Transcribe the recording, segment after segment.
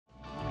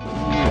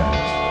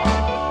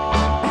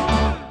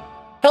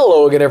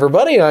Hello again,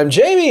 everybody. I'm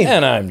Jamie.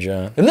 And I'm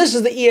John. And this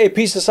is the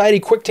EAP Society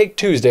Quick Take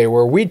Tuesday,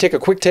 where we take a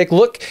quick take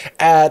look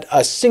at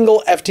a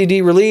single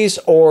FTD release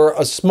or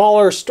a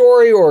smaller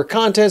story or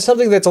content,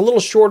 something that's a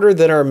little shorter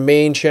than our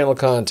main channel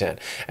content.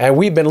 And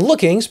we've been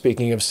looking,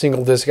 speaking of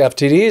single disc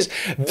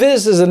FTDs,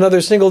 this is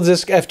another single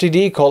disc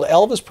FTD called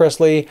Elvis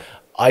Presley,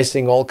 I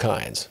Sing All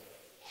Kinds.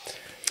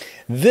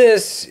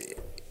 This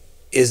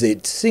is a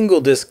single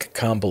disc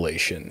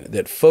compilation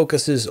that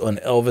focuses on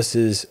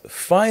Elvis's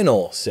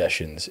final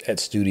sessions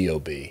at Studio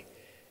B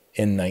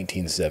in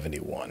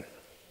 1971.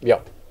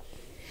 Yep.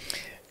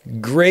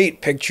 Great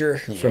picture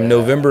from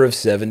November of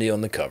 70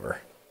 on the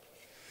cover.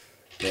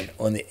 And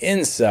on the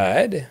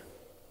inside,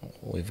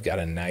 we've got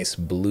a nice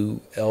blue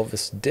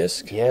Elvis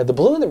disc. Yeah, the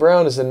blue and the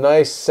brown is a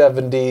nice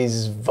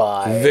 70s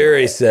vibe.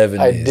 Very 70s.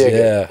 I dig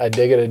it. I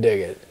dig it. I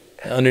dig it.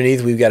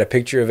 Underneath, we've got a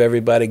picture of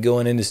everybody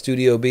going into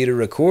Studio B to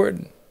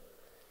record.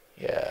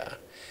 Yeah.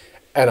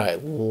 And I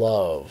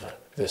love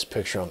this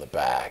picture on the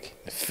back.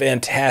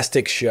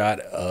 Fantastic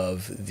shot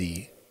of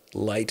the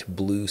light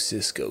blue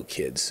Cisco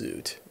Kid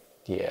suit.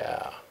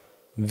 Yeah.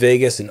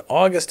 Vegas in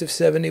August of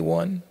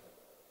 71.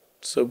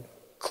 So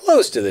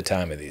close to the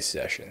time of these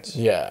sessions.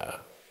 Yeah.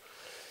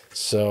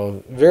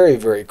 So very,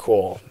 very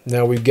cool.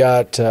 Now we've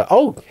got,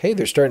 oh, hey,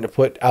 they're starting to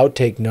put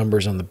outtake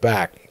numbers on the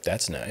back.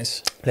 That's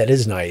nice. That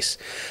is nice.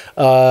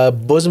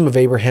 Bosom of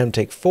Abraham,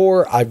 take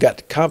 4. I've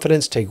Got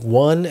Confidence, take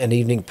 1. An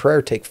Evening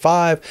Prayer, take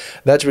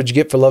 5. That's What You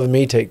Get for Loving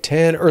Me, take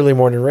 10. Early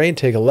Morning Rain,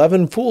 take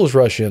 11. Fools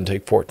Rush In,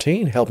 take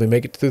 14. Help Me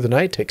Make It Through the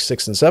Night, take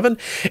 6 and 7.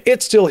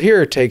 It's Still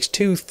Here, takes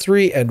 2,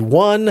 3, and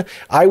 1.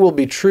 I Will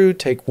Be True,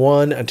 take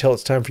 1. Until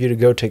It's Time for You to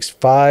Go, takes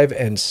 5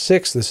 and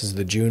 6. This is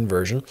the June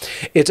version.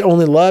 It's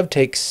Only Love,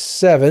 take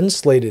 7.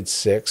 Slated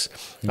 6.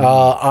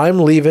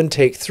 I'm Leaving,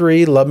 take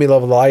 3. Love Me,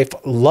 Love the Life.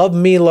 Love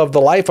Me, Love the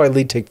Life I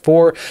Lead, take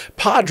 4.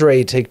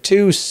 Padre, take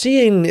 2.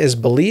 Seeing is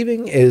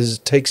Believing is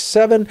take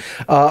 7.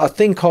 A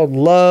Thing Called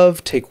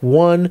Love, take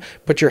 1.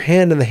 Put Your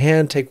Hand in the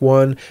Hand, take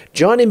 1.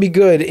 Johnny Be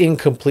Good,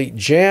 Incomplete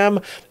Jam.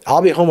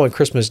 I'll Be Home on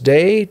Christmas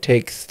Day,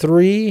 take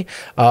 3.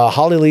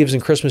 Holly Leaves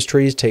and Christmas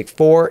Trees, take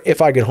 4.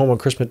 If I Get Home on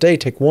Christmas Day,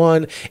 take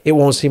 1. It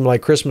Won't Seem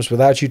Like Christmas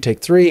Without You, take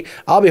 3.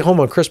 I'll Be Home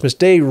on Christmas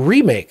Day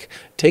remake,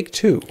 take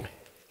 2.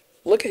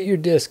 Look at your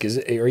disc.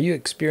 Are you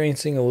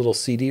experiencing a little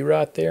CD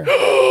rot there?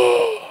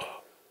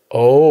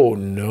 Oh,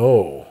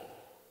 no.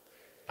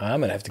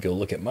 I'm going to have to go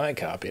look at my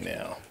copy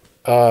now.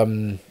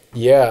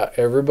 Yeah,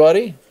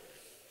 everybody.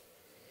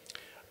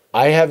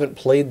 I haven't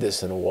played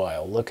this in a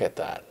while. Look at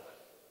that.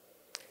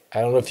 I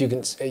don't know if you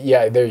can...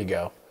 Yeah, there you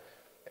go.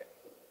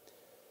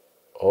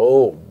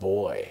 Oh,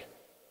 boy.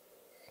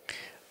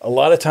 A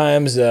lot of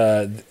times,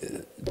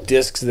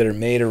 discs that are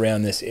made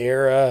around this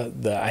era,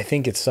 I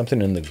think it's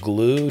something in the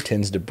glue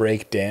tends to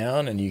break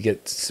down, and you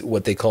get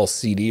what they call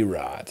CD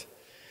rot.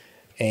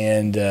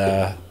 And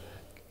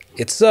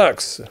it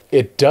sucks.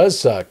 It does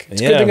suck.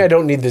 It's a good thing I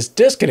don't need this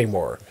disc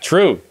anymore.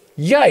 True.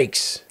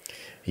 Yikes.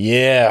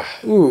 Yeah.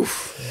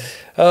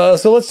 Oof.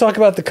 So let's talk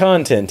about the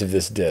content of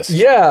this disc.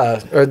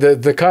 Yeah, or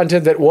the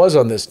content that was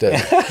on this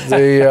disc.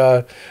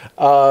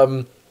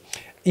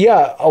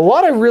 Yeah, a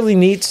lot of really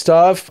neat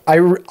stuff.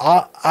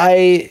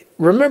 I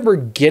remember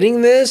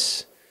getting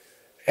this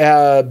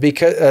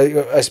because,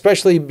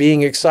 especially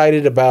being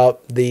excited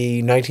about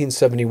the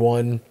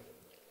 1971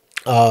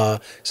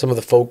 some of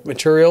the folk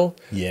material.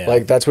 Yeah,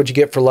 like That's What You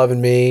Get for Loving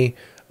Me.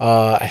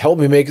 Help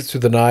Me Make It Through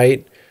the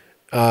Night.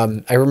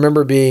 I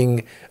remember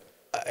being,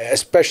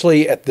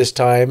 especially at this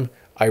time,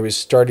 it was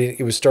starting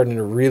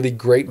to really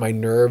grate my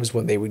nerves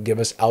when they would give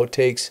us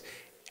outtakes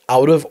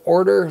out of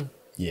order.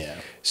 Yeah.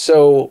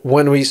 So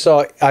when I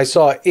saw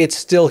It's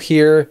Still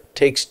Here,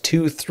 takes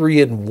 2,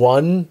 3, and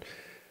 1.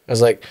 I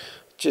was like,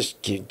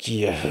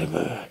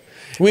 yeah.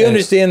 We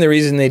understand the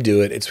reason they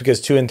do it. It's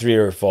because 2 and 3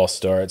 are false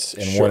starts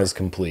and 1 is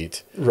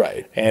complete.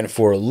 Right. And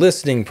for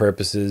listening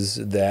purposes,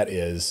 that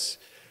is,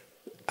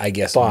 I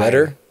guess, fine.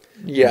 Better.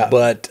 Yeah.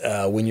 But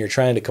when you're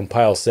trying to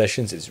compile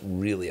sessions, it's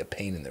really a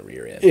pain in the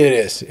rear end. It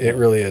is. It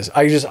really is.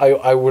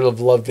 I would have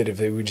loved it if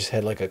we just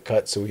had like a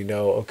cut so we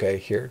know, okay,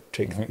 here,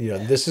 take,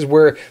 this is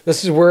where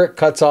it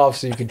cuts off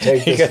so you can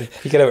take this.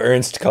 You could have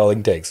Ernst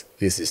calling takes.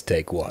 This is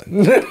take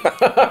 1.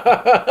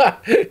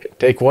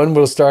 Take 1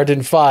 will start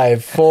in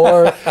 5,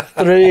 4,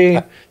 3,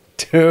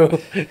 2.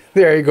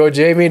 There you go,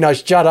 Jamie. Now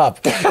shut up.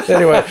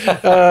 Anyway,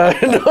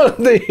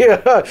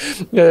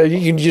 you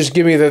can just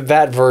give me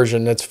that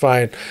version. That's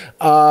fine.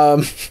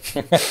 One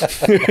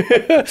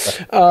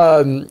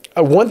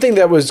thing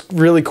that was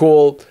really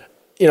cool,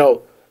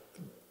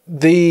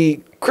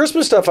 the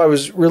Christmas stuff I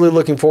was really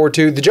looking forward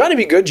to. The Johnny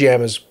Be Good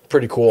jam is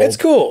pretty cool. It's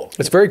cool.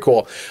 It's very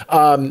cool.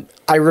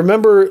 I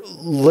remember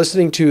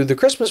listening to the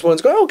Christmas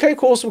ones, going, okay,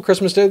 cool, some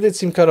Christmas stuff. They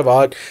seem kind of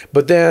odd.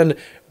 But then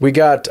we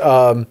got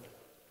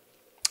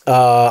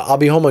I'll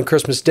Be Home on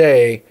Christmas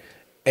Day,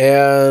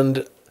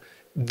 and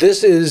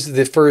this is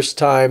the first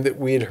time that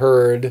we'd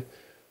heard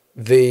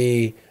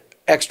the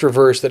extra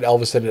verse that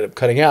Elvis ended up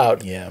cutting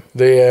out. Yeah.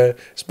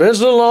 It's been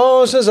so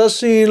long since I've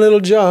seen Little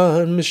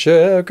John,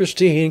 Michelle,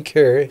 Christine,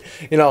 Carrie,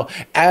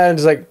 and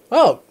it's like,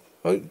 oh,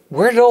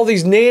 Where did all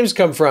these names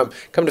come from?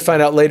 Come to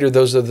find out later,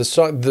 those are the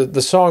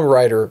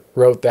songwriter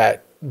wrote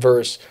that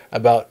verse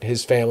about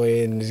his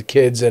family and his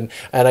kids, and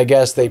I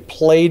guess they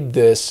played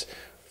this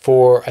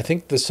for, I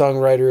think the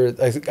songwriter,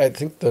 I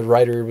think the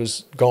writer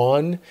was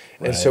gone,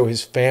 and so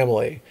his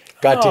family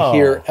got to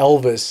hear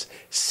Elvis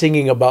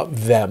singing about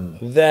them.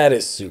 That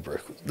is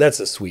super. That's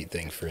a sweet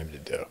thing for him to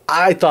do.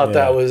 I thought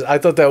that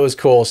was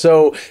cool.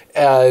 So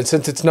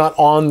since it's not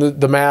on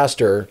the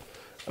master,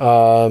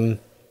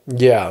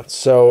 yeah,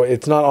 so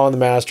it's not on the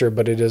master,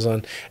 but it is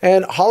on.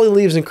 And Holly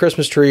Leaves and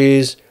Christmas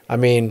Trees. I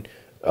mean,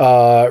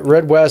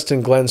 Red West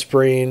and Glen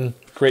Spreen.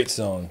 Great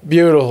song.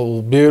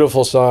 Beautiful,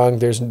 beautiful song.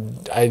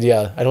 I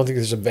don't think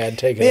there's a bad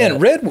take on that.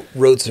 Red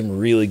wrote some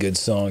really good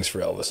songs for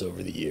Elvis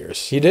over the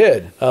years. He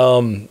did.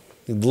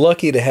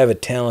 Lucky to have a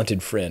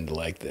talented friend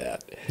like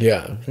that.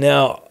 Yeah.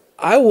 Now,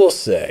 I will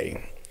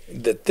say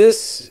that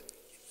this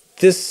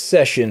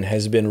session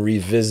has been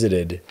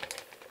revisited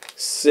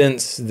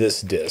since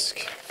this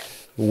disc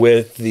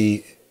with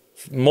the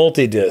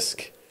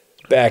multi-disc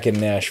Back in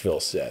Nashville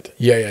set.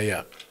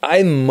 Yeah.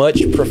 I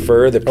much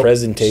prefer the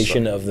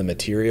presentation of the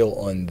material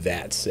on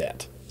that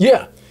set.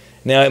 Yeah.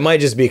 Now, it might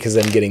just be because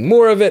I'm getting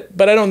more of it,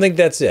 but I don't think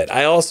that's it.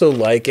 I also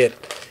like it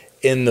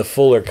in the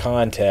fuller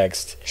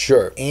context.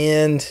 Sure.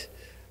 And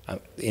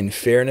in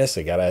fairness,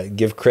 I got to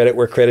give credit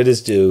where credit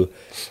is due.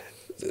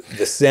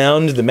 The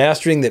sound, the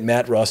mastering that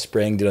Matt Ross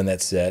Sprang did on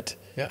that set,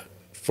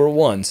 for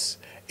once,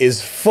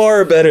 is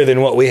far better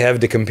than what we have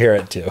to compare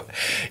it to.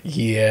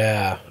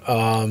 Yeah.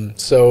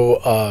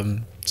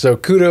 So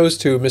kudos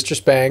to Mr.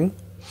 Spang.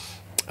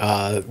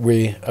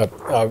 We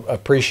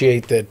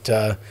appreciate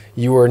that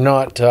you are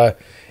not.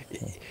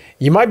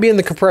 You might be in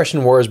the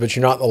compression wars, but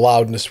you're not in the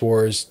loudness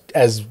wars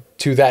as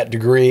to that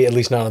degree. At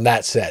least not on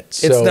that set.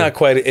 So, it's not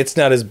quite. It's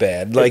not as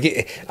bad.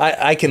 Like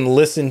I can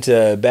listen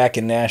to Back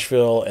in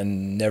Nashville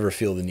and never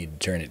feel the need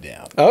to turn it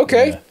down.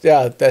 Okay.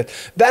 Yeah.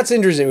 That's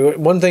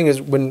interesting. One thing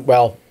is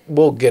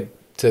we'll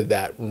get to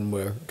that when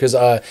because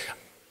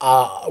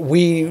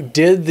we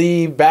did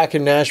the Back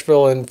in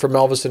Nashville and From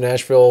Elvis to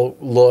Nashville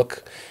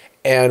look.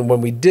 And when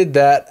we did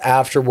that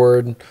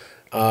afterward,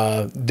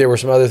 there were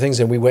some other things,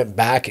 and we went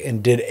back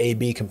and did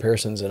A/B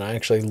comparisons, and I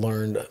actually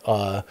learned.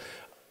 I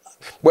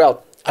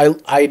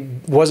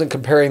wasn't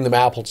comparing them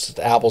apples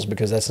to apples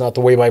because that's not the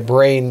way my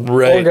brain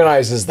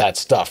organizes that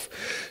stuff.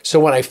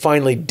 So when I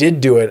finally did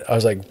do it, I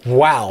was like,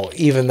 wow,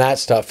 even that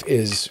stuff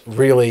is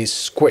really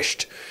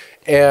squished.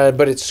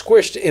 But it's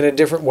squished in a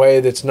different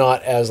way that's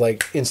not as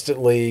like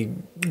instantly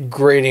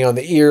grating on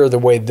the ear the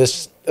way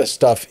this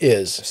stuff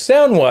is.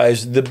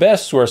 Sound-wise, the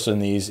best source on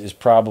these is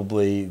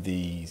probably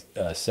the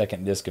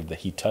second disc of the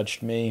He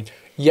Touched Me.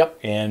 Yep.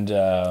 And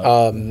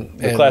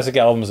the classic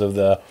albums of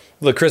the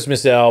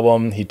Christmas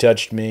album, He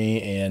Touched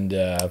Me, and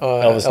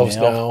Elvis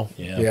Now.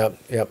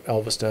 Yep,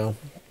 Elvis Now.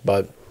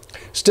 But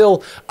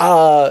still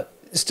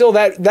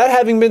that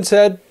having been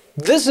said,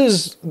 this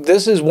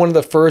is one of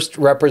the first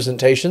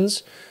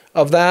representations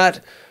of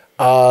that.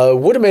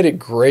 Would have made a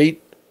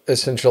great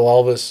Essential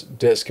Elvis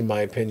disc, in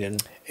my opinion.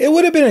 It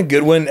would have been a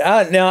good one.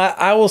 Now,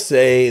 I will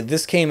say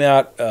this came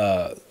out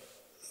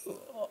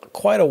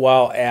quite a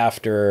while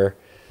after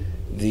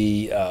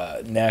the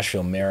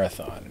Nashville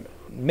Marathon,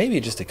 maybe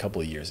just a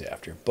couple of years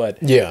after. But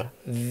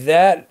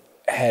that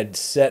had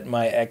set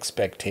my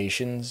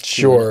expectations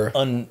to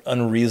an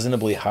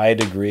unreasonably high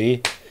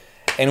degree.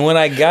 And when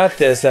I got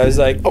this, I was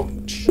like,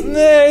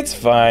 it's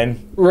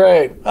fine.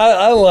 Right.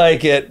 I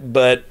like it,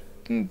 but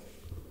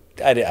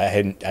I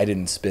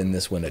didn't spend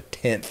this one a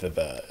tenth of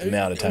the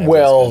amount of time.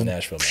 Well,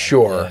 Nashville.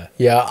 Sure.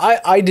 Yeah,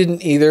 I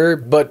didn't either.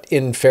 But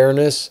in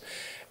fairness,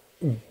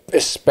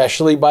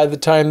 especially by the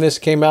time this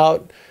came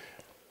out,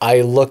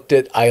 I looked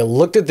at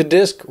the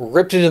disc,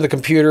 ripped it into the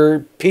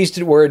computer, pieced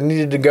it where it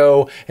needed to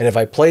go, and if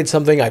I played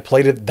something, I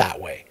played it that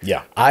way.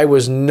 Yeah. I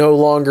was no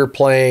longer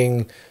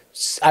playing.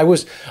 I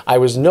was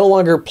no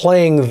longer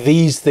playing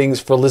these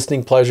things for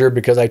listening pleasure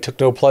because I took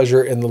no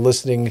pleasure in the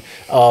listening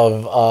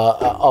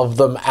of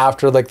them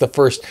after like the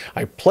first.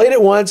 I played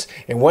it once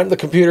and went to the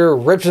computer,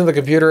 ripped into the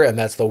computer, and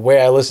that's the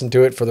way I listened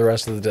to it for the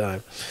rest of the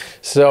time.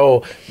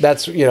 So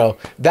that's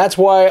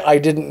why I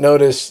didn't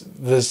notice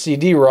the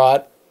CD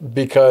rot,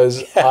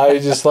 because I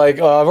just like,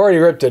 I've already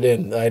ripped it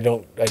in.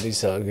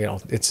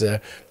 It's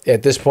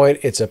at this point,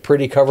 it's a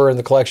pretty cover in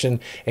the collection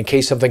in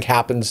case something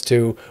happens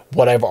to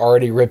what I've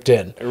already ripped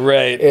in.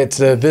 Right. It's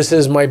this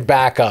is my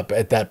backup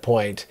at that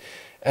point,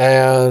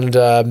 and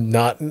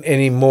not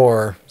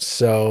anymore.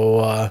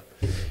 So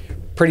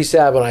pretty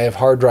sad when I have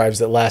hard drives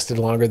that lasted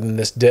longer than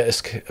this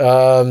disc.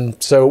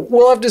 So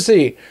we'll have to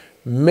see.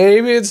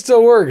 Maybe it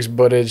still works,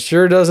 but it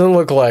sure doesn't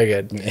look like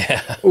it.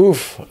 Yeah.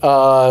 Oof.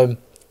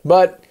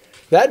 But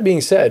that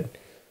being said,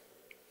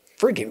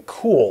 freaking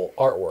cool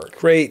artwork.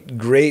 Great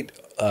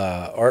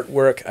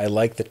artwork. I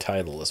like the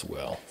title as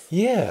well.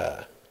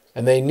 Yeah.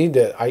 And they need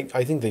to,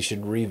 I think they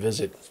should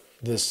revisit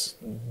this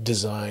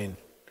design.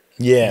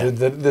 Yeah.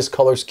 This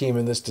color scheme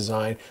and this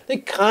design. They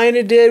kind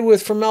of did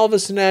with From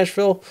Elvis to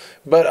Nashville,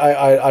 but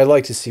I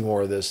like to see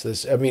more of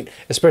this. I mean,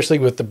 especially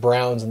with the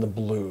browns and the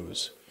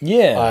blues.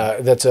 Yeah.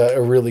 That's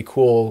a really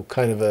cool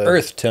kind of a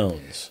Earth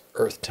tones.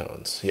 Earth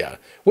tones. Yeah.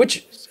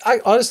 Which I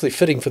honestly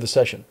fitting for the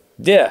session.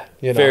 Yeah,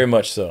 You know. very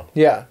much so.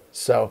 Yeah.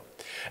 So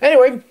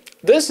anyway,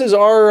 this is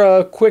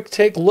our quick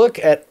take look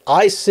at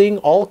I Sing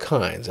All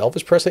Kinds.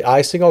 Elvis Presley,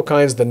 I Sing All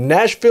Kinds, the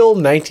Nashville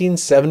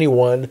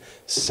 1971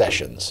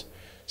 sessions.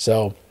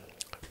 So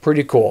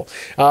pretty cool.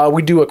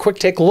 We do a quick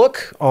take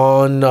look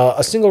on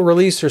a single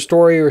release or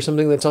story or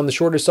something that's on the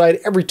shorter side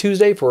every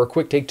Tuesday for a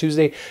Quick Take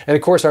Tuesday. And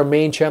of course, our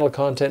main channel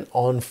content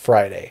on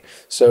Friday.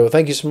 So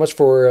thank you so much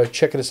for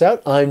checking us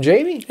out. I'm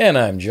Jamie. And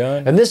I'm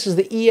John. And this is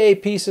the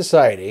EAP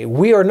Society.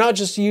 We are not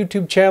just a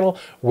YouTube channel,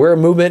 we're a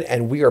movement,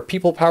 and we are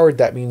people powered.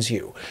 That means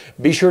you.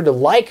 Be sure to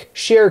like,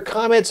 share,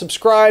 comment,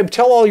 subscribe,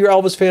 tell all your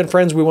Elvis fan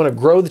friends. We want to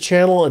grow the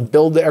channel and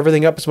build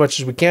everything up as much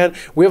as we can.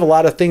 We have a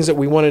lot of things that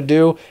we want to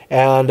do,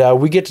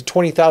 and we get to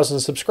 20,000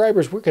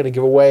 subscribers. We're going to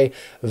give away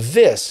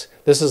this.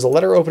 This is a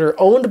letter opener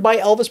owned by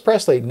Elvis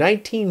Presley,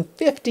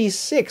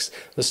 1956,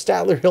 the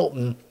Statler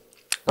Hilton.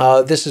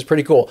 This is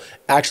pretty cool.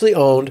 Actually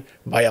owned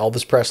by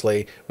Elvis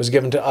Presley. Was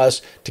given to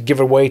us to give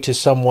away to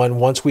someone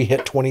once we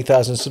hit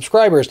 20,000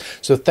 subscribers.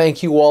 So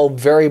thank you all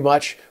very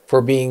much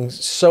for being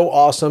so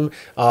awesome.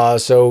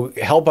 So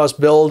help us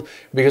build,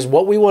 because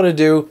what we want to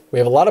do, we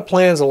have a lot of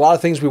plans, a lot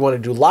of things. We want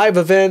to do live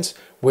events.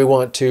 We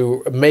want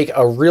to make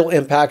a real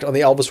impact on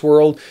the Elvis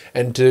world.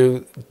 And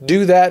to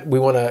do that, we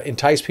want to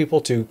entice people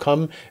to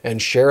come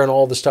and share in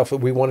all the stuff that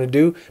we want to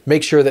do.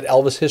 Make sure that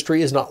Elvis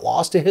history is not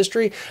lost to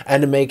history, and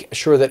to make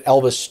sure that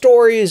Elvis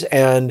stories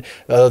and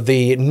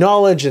the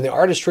knowledge and the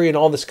artistry and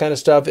all this kind of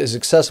stuff is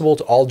accessible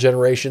to all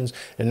generations,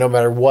 and no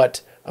matter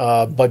what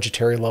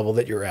budgetary level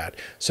that you're at.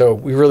 So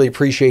we really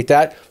appreciate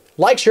that.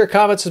 Like, share,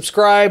 comment,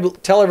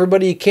 subscribe, tell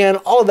everybody you can.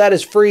 All of that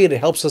is free, and it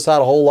helps us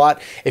out a whole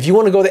lot. If you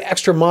want to go the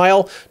extra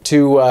mile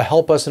to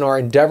help us in our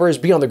endeavors,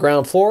 be on the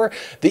ground floor,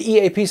 the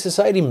EAP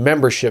Society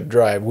membership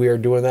drive, we are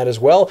doing that as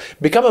well.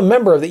 Become a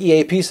member of the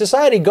EAP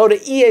Society. Go to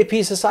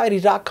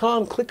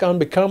eapsociety.com, click on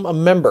Become a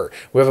Member.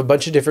 We have a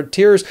bunch of different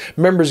tiers.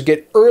 Members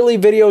get early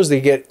videos, they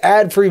get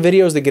ad-free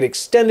videos, they get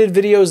extended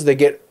videos, they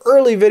get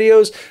early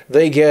videos,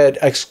 they get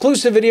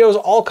exclusive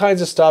videos, all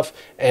kinds of stuff,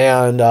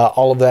 and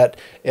all of that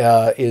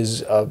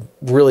is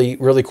really,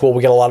 really cool.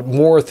 We got a lot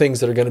more things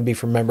that are going to be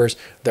for members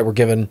that were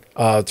given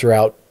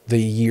throughout the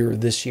year,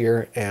 this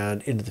year,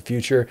 and into the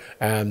future.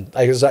 And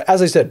as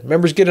I said,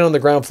 members get in on the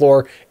ground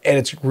floor, and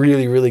it's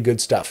really, really good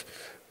stuff.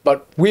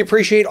 But we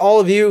appreciate all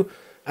of you.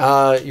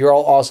 You're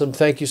all awesome.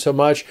 Thank you so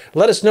much.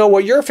 Let us know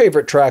what your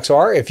favorite tracks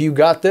are. If you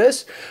got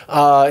this,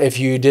 if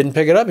you didn't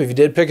pick it up, if you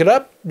did pick it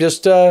up,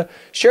 just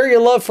share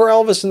your love for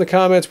Elvis in the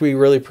comments. We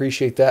really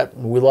appreciate that.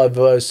 We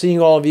love seeing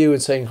all of you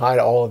and saying hi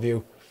to all of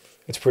you.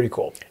 It's pretty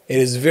cool. It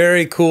is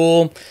very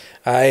cool.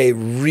 I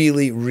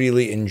really,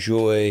 really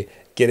enjoy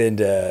getting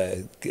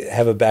to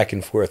have a back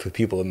and forth with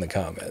people in the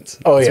comments.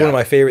 Oh, it's yeah. one of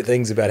my favorite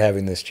things about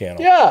having this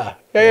channel. Yeah.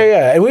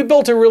 And we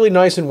built a really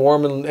nice and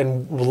warm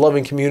and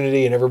loving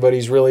community, and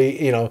everybody's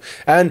really, you know,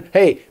 and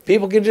hey,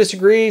 people can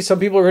disagree. Some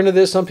people are into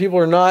this, some people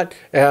are not.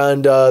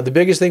 And the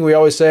biggest thing we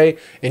always say,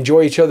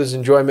 enjoy each other's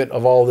enjoyment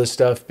of all this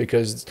stuff,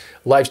 because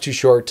life's too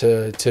short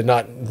to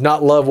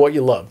not love what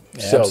you love.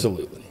 So,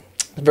 absolutely.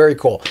 very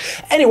cool.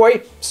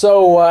 Anyway,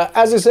 so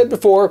as I said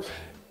before,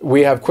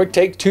 we have Quick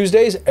Take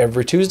Tuesdays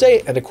every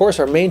Tuesday, and of course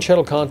our main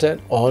channel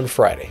content on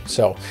Friday.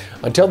 So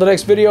until the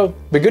next video,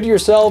 be good to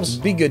yourselves.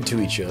 Be good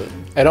to each other.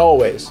 And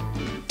always,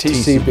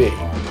 TCB.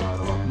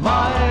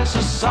 My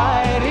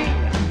society,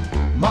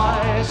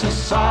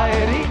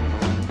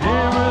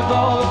 here with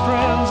all the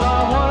friends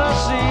I wanna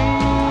see.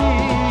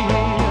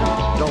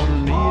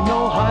 Don't need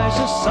no high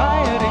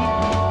society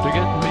to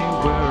get me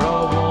where I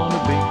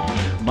wanna be.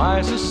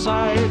 My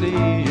society,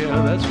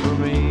 yeah, that's for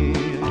me.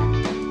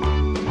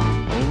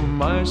 Oh,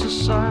 my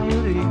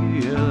society,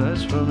 yeah,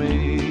 that's for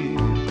me.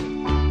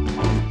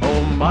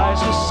 Oh, my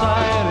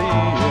society.